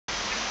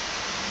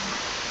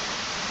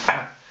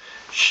I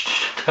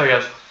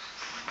guess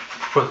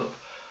first up,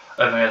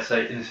 I gotta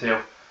say in this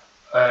video,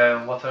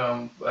 what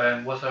I'm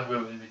going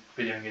to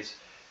be doing is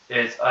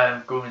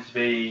I'm going to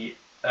be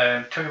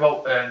talking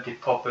about the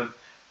problem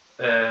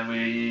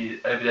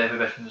with everyday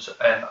professions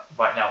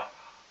right now.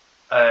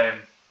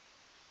 Um,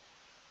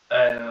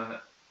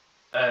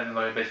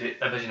 like basically,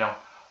 as you know,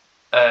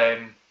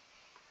 um,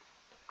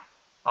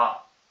 I,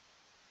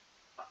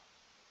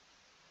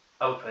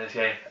 I would play this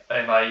game,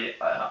 and I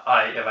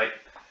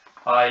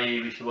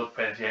really would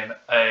play this game.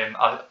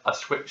 I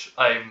switched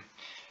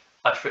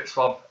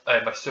from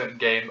a certain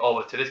game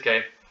over to this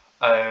game.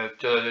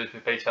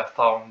 Basically, I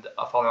found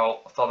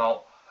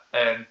out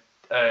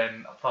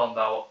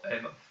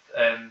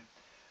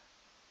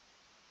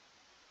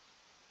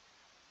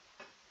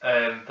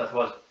um, that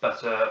was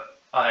better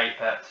at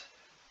Apex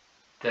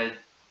than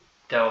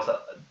there was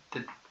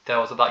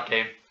at that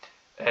game.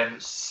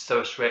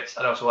 So I switched,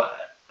 and also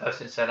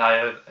since then I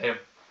have been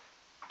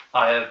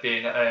I have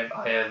been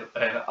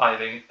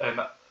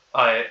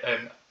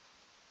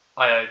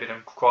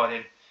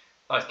grinding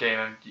this game,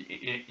 and to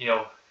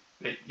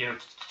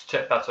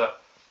get better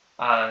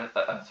and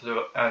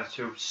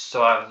to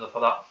survive and stuff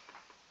like that.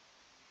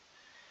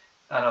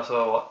 And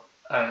also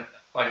and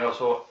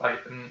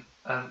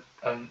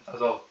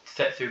also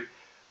set to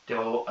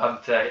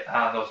develop today,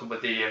 and also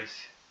with the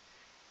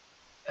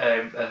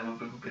and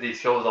with these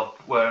skills of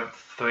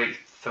three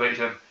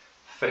version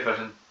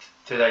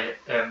today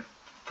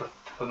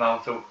from now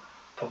to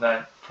from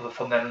then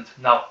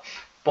to now.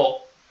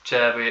 But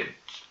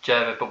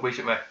but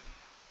recently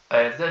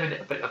there's been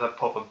a bit of a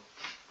problem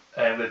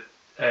with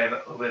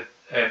with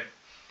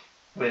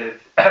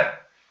with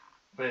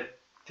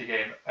the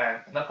game, and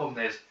that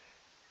problem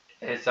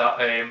is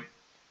that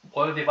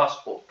one of the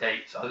last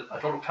updates, I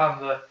don't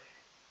remember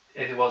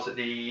if it was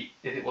the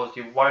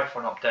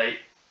Wi-Fi update,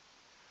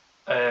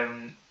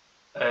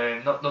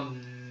 not no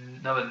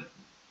no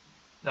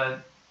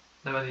no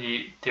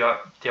the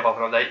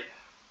other update.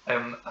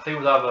 I think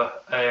it was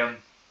either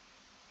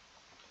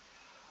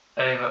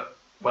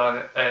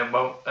when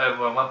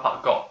one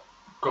part got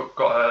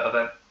her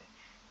event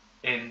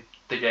in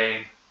the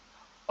game,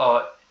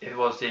 or it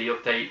was the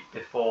update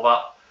before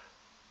that.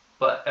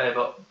 But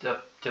ever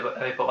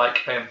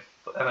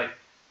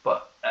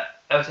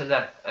since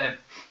then,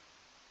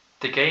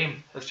 the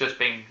game has just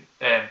been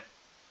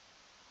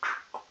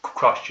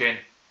crashing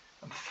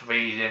and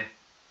freezing,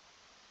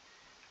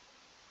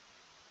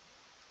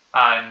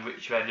 and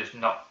which then just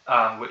not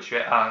and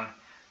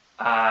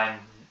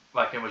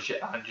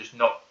just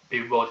not be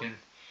loading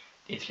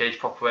the interface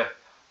properly.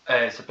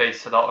 So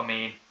basically, that would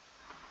mean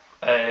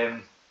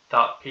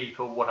that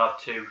people would have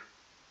to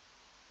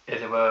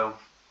either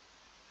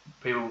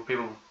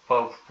people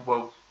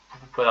will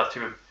have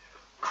to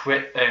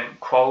quit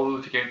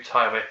close the game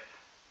entirely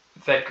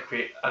very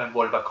quickly and then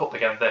load it back up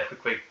again very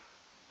quickly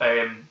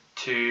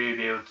to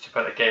be able to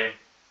play the game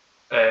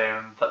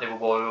that they were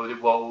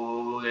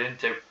rolled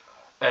into.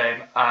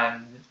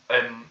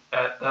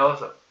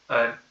 Also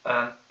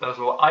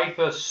I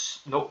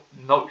first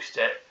noticed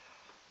it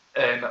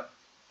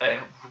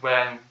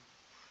when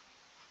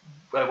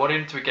I went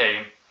into a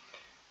game,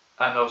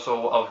 and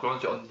also I was going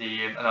to on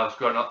the and I was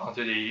going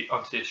onto the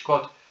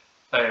squad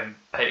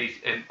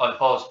page on the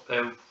pause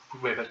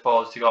with his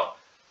pause to got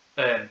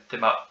the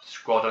map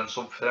squad and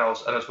something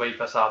else, and that's where you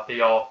press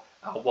RB or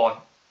L1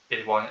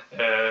 is one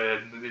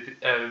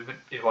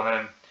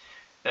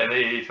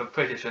from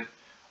PlayStation.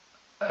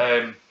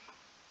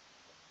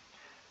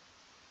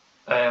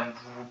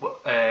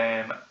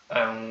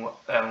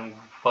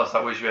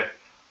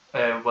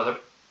 Was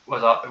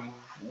that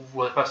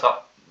was the first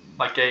that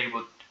my game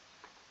would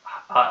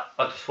I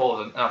just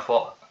frozen, and I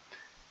thought,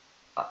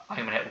 hang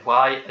a minute,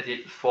 why is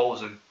it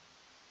frozen?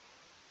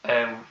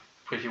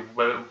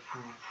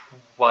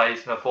 Why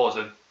is it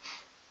frozen?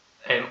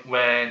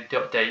 When the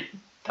update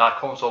that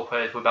console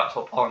players were backed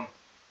up on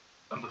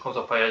the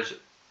console players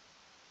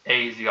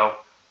ages ago,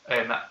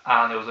 and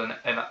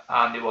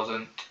it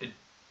wasn't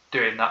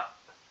doing that.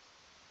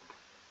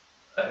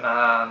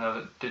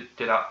 And did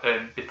that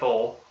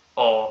before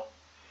or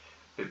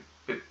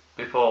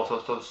before,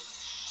 so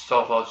I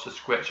was just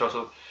switch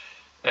also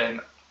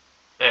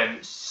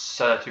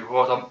set to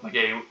was on my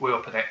game, we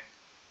open it,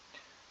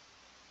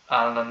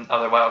 and then I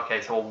was like, well,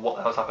 okay, so what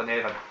the hell's happened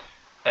here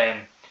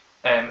then?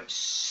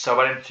 So I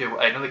went into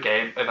another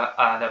game and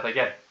I played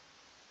again,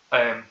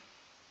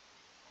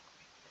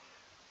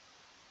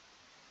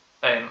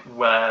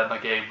 where my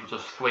game would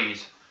just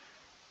freeze.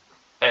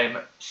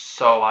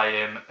 So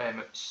I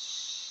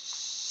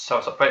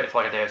played it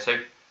for like a day or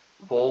two,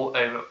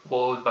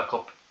 walled back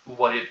up,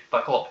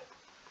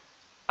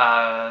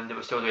 and it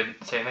was still doing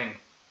the same thing.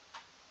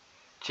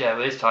 Yeah,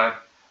 but this time,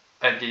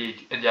 but this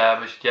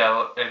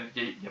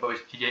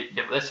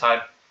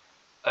time,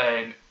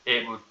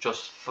 it would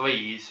just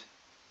freeze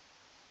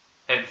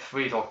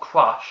or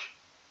crash.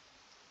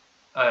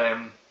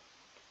 When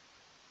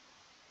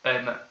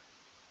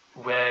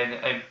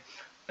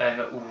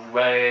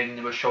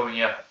we're showing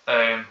you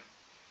like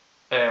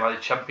the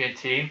champion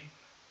team,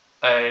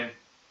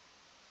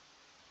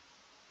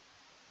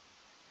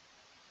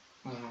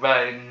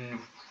 when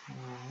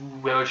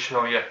we were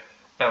showing you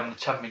the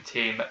champion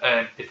team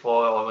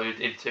before I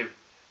moved into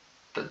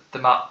the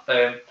map,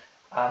 and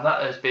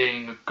that has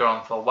been going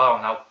on for a while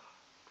now.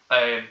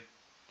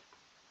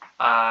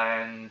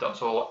 And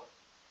also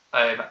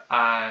I'm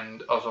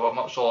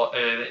not sure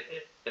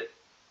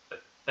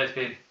there's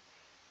been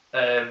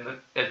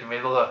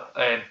with other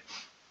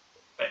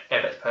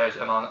Apex players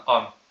on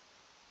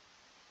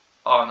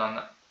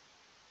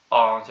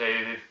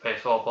say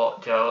PS4,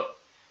 but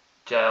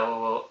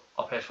Gel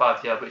on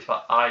PS5, yeah, but it's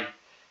like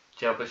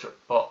Gel,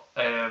 but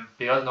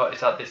because I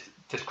noticed that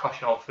this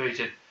crashing off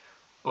region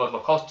was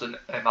more constant,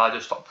 I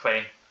just stopped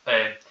playing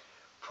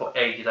for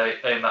ages.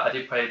 I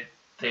did play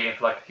the game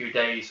for like a few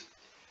days,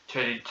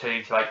 turning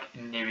into like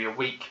nearly a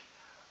week,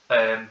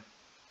 and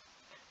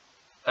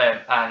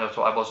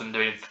also I wasn't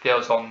doing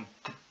videos on,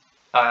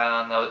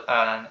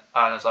 and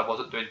as I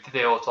wasn't doing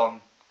videos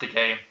on the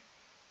game,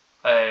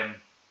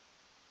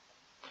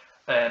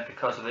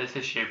 because of this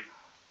issue,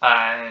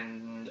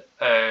 and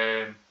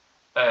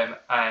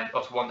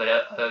also one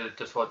day I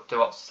just want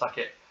to sack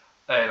it,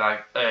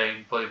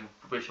 but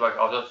which like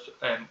I'll just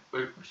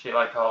which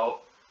like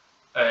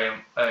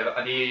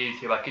I need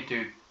to like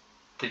do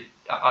the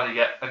I need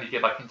to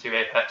get back into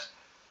Apex,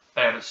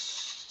 so I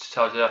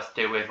just have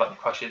to deal with like the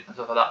crashing and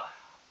stuff like that,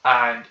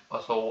 and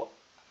also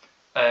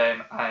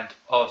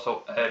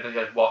maybe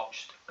I've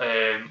watched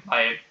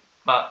my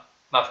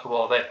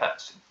Basketball of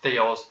Apex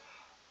videos,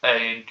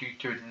 and you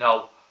do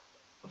know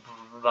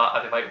that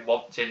I did like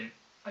once in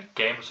a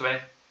game or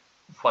something,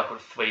 like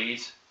with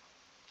threes,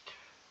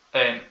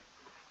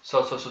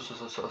 so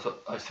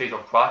I see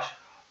them crash,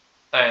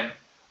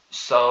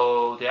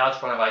 so they are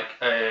trying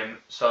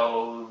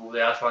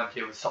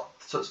to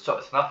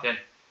stop nothing.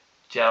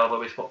 Gel, but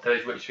we spot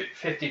those which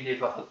 15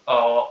 days left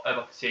of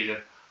the season,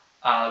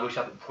 and I wish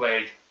I hadn't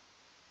played.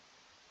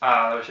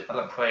 I wish I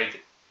hadn't played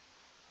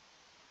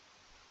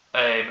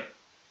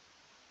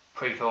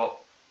play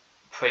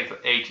for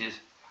ages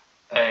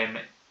in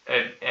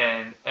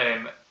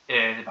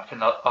back in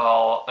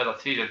the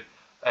season,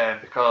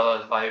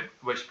 because of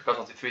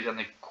the freezing and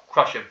the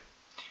crushing,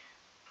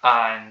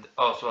 and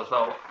also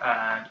that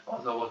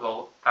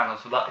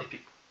is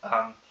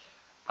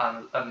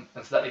and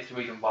so that is the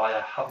reason why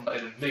I haven't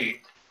even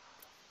moved,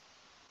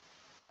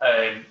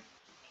 and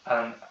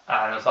so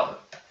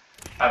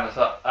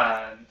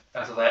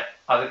that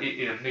I didn't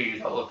even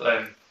move.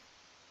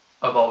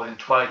 I've always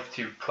tried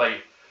to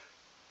play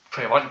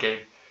one game,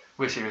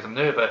 which is I'm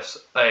nervous.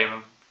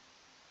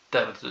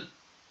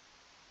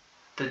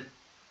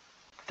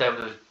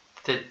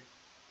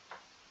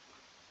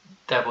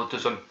 Devil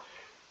doesn't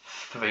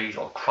freeze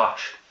or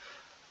crash.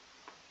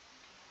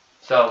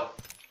 So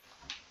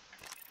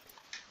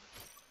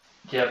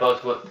yeah,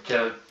 but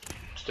to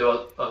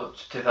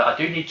that I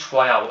do need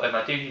tryout, and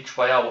I do need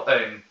tryout.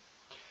 I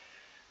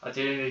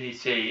do need to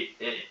see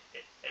it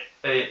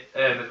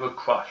will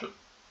crash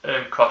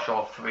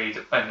or freeze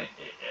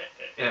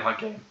in my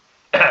game.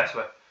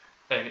 Sorry,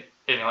 in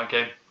my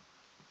game,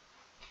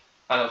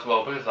 and as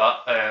well with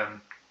that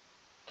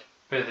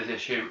with this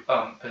issue,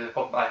 with the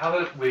problem, I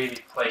haven't really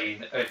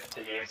played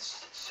the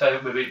games so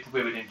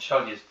within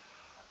challenges,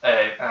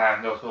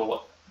 and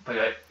also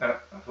as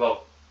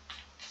well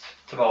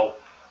tomorrow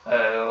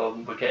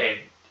we're getting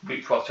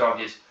week 12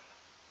 challenges,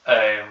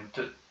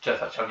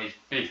 just like challenges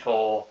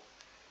before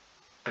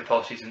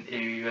season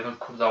 11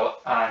 comes out,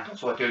 and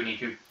also I do need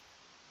to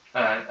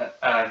and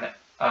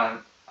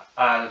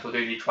also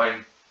do need to try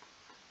and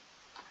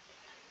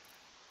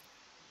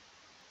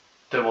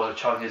do all the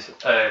challenges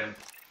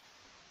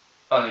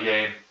on the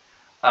game,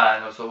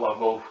 and also I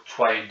will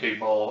try and do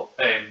more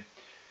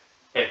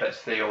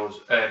Apex videos,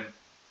 and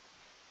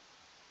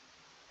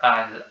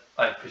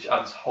I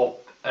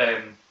hope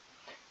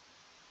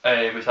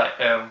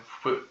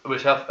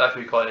which I've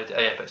actually recorded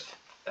Apex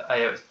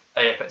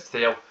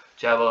video,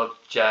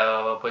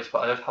 but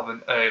I just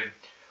haven't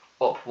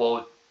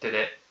uploaded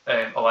it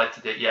or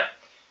edited it yet,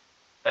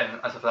 and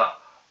as of that,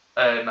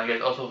 I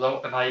guess also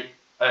though, I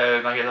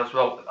guess as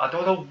well, I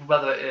don't know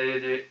whether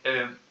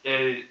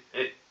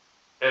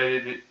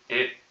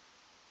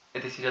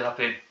this is just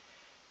happening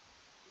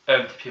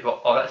to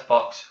people on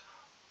Xbox,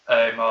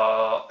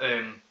 or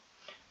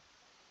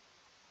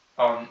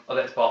on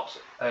Xbox,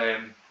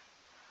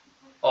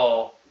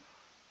 or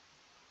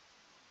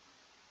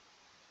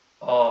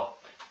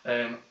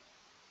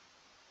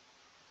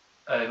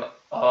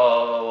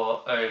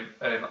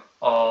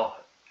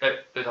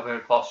it's happening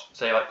across,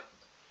 say like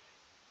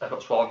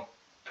Xbox One,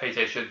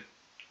 PlayStation,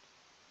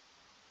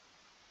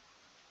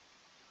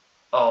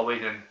 or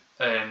within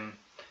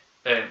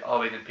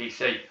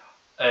PC.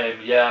 I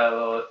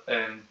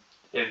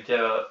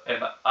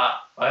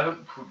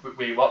haven't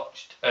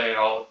rewatched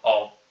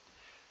or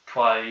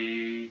tried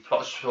to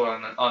watch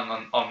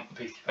on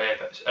PC for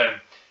Apex.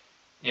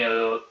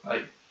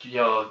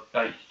 To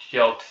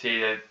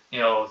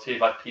see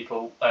like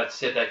people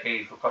sit there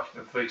getting for question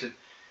and freezing.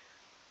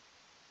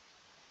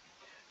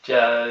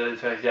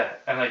 Yeah,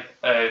 and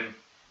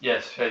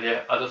yes,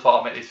 yeah. I just thought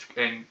I'd make this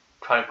kind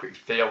of quick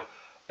video,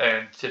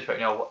 just right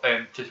now,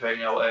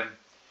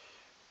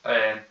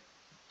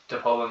 the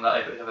problem that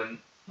Apex having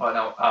right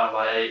now, and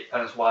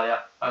why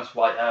I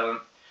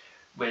haven't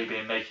really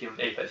been making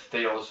Apex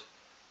videos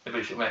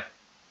recently.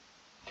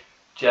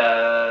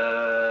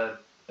 But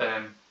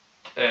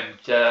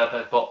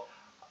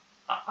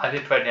I've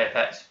been playing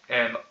Apex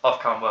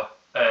off camera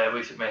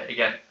recently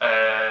again.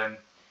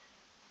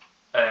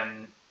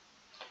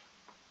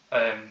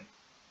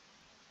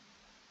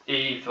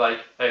 He's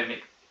like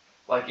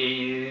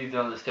even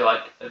though there's still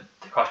the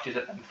crashes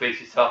and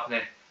faces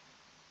happening.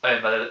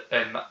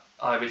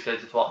 I recently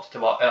just wanted to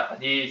watch. I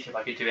need to see if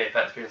I can do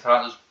Apex because I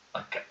can't just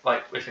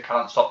I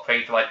can't stop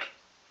playing for a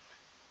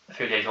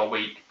few days or a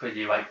week because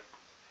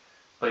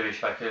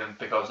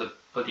because the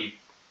bloody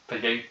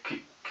game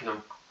keeps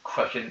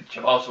crashing.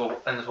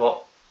 Also, and as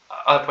well,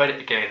 I played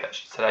it again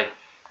Apex today.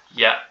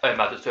 Yeah, I'm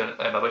just doing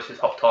my voice is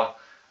hopped on.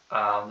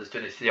 Just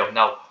doing this video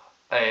now.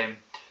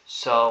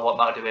 So what I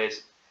might do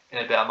is in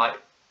a bit I might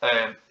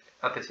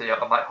at this video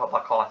I might hop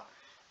back on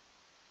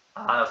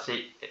and I'll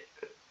see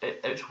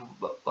it's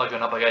like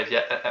an up guys.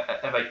 Yeah,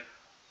 anyway,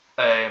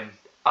 I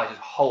just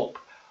hope,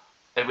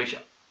 I wish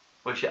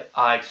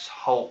I just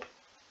hope,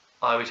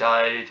 I wish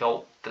I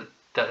hope that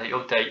the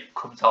update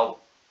comes out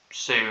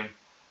soon,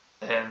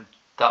 and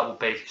that will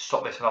basically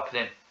stop this from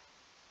happening.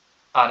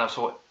 And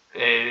also,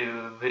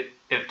 if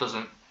it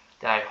doesn't,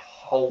 then I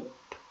hope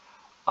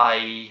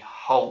that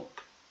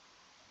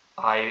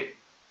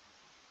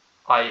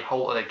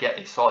I get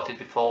it sorted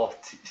before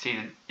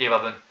season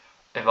 11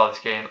 of this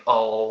game,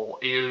 or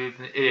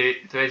even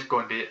if there is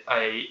going to be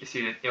a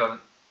season 11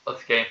 of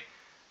this game.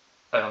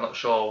 I'm not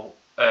sure.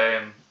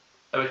 I'm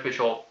pretty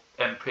sure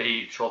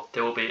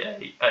there will be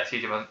a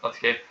season 11 of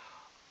this game.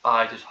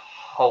 I just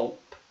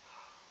hope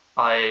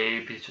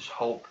that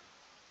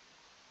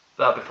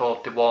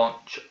before the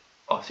launch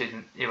of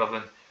season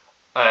 11,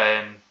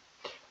 that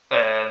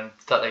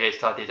they get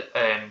started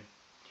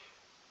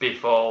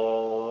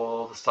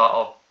before the start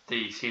of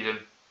the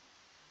season.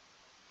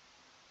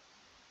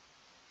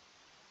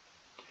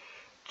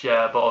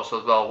 Yeah, but also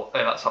as well,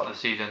 at the start of the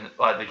season,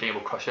 the game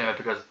will crash anyway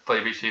because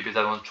very recently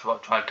everyone's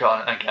trying to go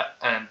on and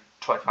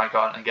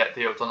get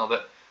deals done of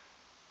it.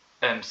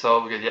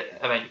 So yeah,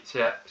 I mean,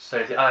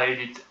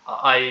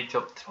 I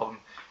hope the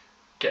problem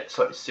get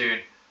sorted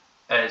soon.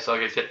 So I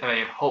guess I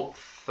mean,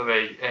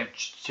 hopefully,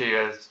 2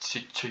 years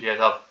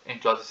I've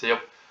enjoyed the video.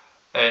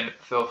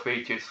 Feel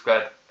free to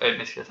subscribe.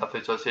 This case I've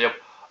enjoyed the video.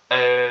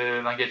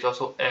 I guess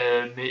also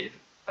I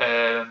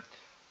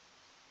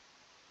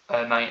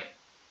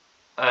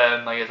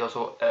guess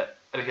also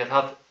if you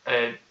have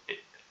and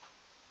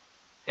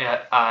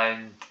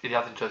if you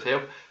haven't enjoyed the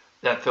video,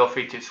 then feel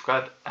free to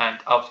subscribe, and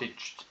obviously,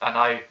 and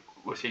I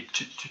will see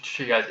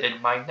you guys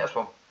in my next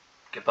one.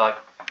 Goodbye.